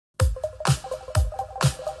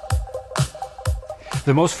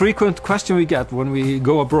The most frequent question we get when we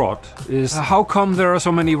go abroad is how come there are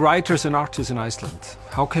so many writers and artists in Iceland?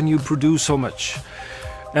 How can you produce so much?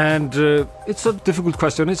 And it's a difficult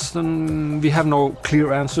question. We have no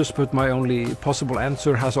clear answers, but my only possible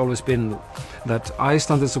answer has always been that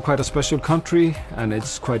Iceland is quite a special country and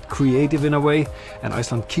it's quite creative in a way. And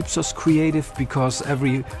Iceland keeps us creative because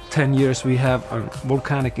every 10 years we have a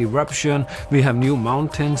volcanic eruption, we have new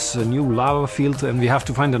mountains, a new lava field, and we have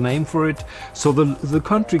to find a name for it. So the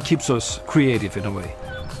country keeps us creative in a way.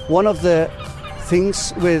 One of the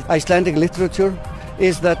things with Icelandic literature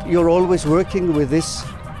is that you're always working with this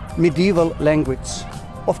medieval language.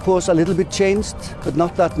 Of course, a little bit changed, but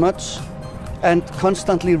not that much, and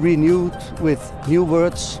constantly renewed with new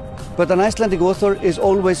words. But an Icelandic author is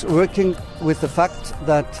always working with the fact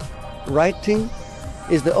that writing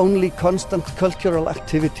is the only constant cultural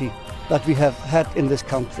activity that we have had in this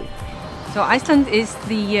country. So Iceland is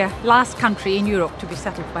the last country in Europe to be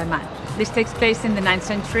settled by man. This takes place in the 9th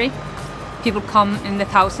century. People come in the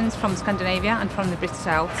thousands from Scandinavia and from the British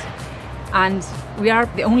Isles. And we are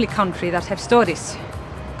the only country that have stories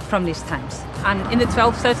from these times. And in the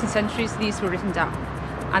 12th, 13th centuries, these were written down.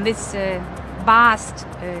 And this vast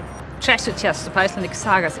treasure chest of Icelandic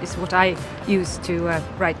sagas is what I use to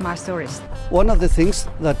write my stories. One of the things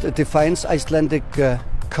that defines Icelandic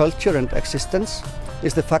culture and existence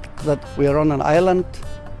is the fact that we are on an island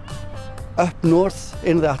up north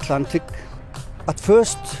in the Atlantic. At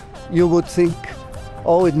first, you would think,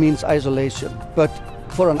 oh, it means isolation. But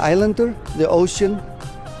for an islander, the ocean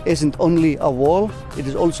isn't only a wall, it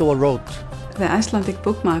is also a road. The Icelandic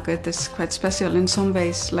book market is quite special in some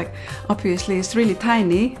ways. Like, obviously it's really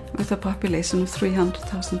tiny with a population of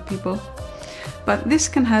 300,000 people. But this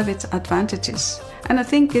can have its advantages. And I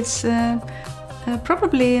think it's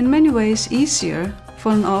probably in many ways easier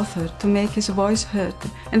for an author to make his voice heard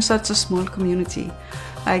in such a small community.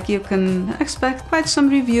 Like, you can expect quite some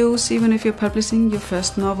reviews even if you're publishing your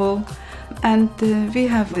first novel. And we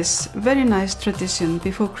have this very nice tradition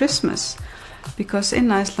before Christmas, because in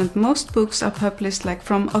Iceland most books are published like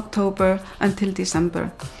from October until December.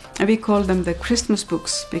 And we call them the Christmas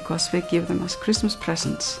books because we give them as Christmas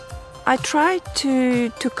presents. I try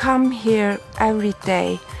to come here every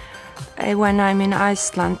day when I'm in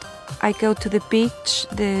Iceland. I go to the beach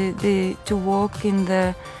to walk in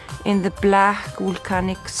the black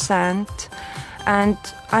volcanic sand. And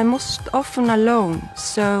I'm most often alone,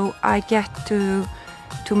 so I get to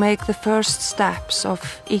make the first steps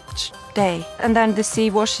of each day. And then the sea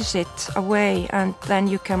washes it away, and then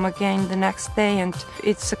you come again the next day, and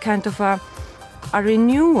it's a kind of a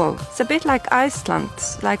renewal. It's a bit like Iceland,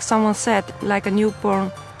 like someone said, like a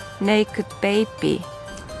newborn naked baby.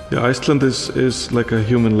 Yeah, Iceland is like a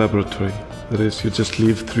human laboratory. That is, you just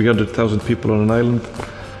leave 300,000 people on an island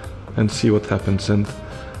and see what happens. And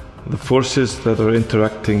the forces that are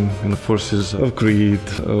interacting, and the forces of greed,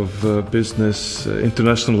 of business,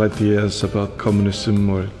 international ideas about communism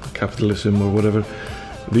or capitalism or whatever,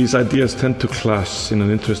 these ideas tend to clash in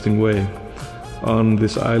an interesting way on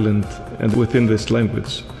this island and within this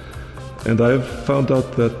language. And I've found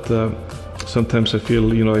out that sometimes I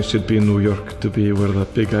feel, I should be in New York to be where the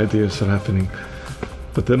big ideas are happening.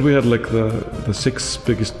 But then we had like the sixth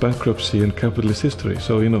biggest bankruptcy in capitalist history.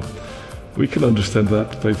 So, we can understand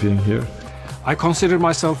that by being here. I consider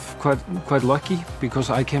myself quite lucky because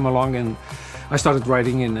I came along and I started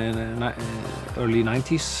writing in early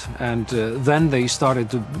 90s, and then they started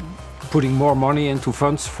putting more money into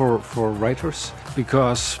funds for writers,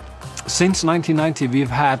 because since 1990 we've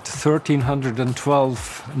had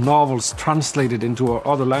 1,312 novels translated into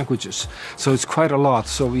other languages, so it's quite a lot.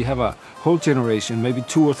 So we have a whole generation, maybe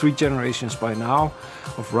 2 or 3 generations by now,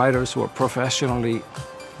 of writers who are professionally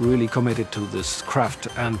really committed to this craft,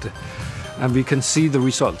 and we can see the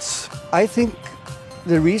results. I think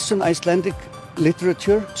the reason Icelandic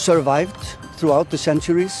literature survived throughout the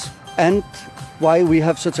centuries and why we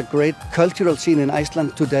have such a great cultural scene in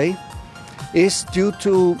Iceland today is due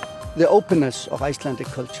to the openness of Icelandic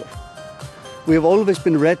culture. We have always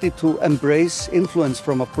been ready to embrace influence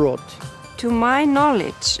from abroad. To my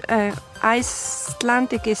knowledge,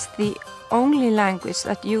 Icelandic is the only language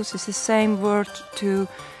that uses the same word to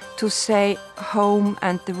say home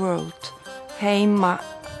and the world, heima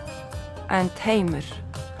and heimur.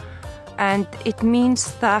 And it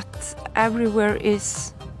means that everywhere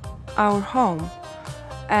is our home.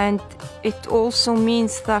 And it also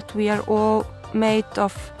means that we are all made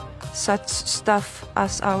of such stuff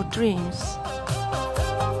as our dreams.